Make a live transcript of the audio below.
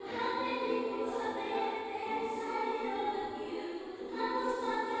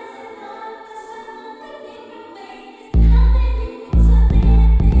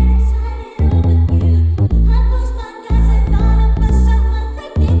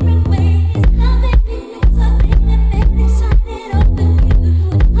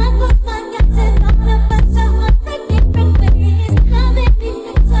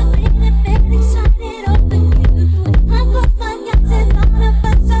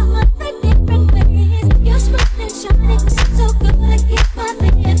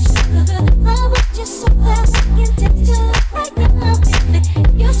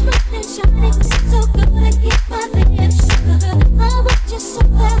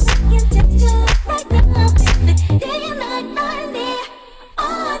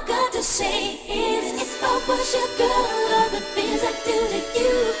was your girl, all the things I do to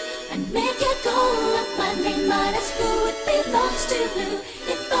you, and make you call up my name, might ask who it belongs to.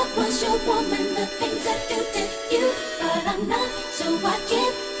 If I was your woman, the things I do to you, but I'm not, so I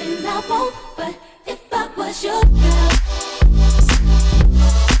can't and I won't. But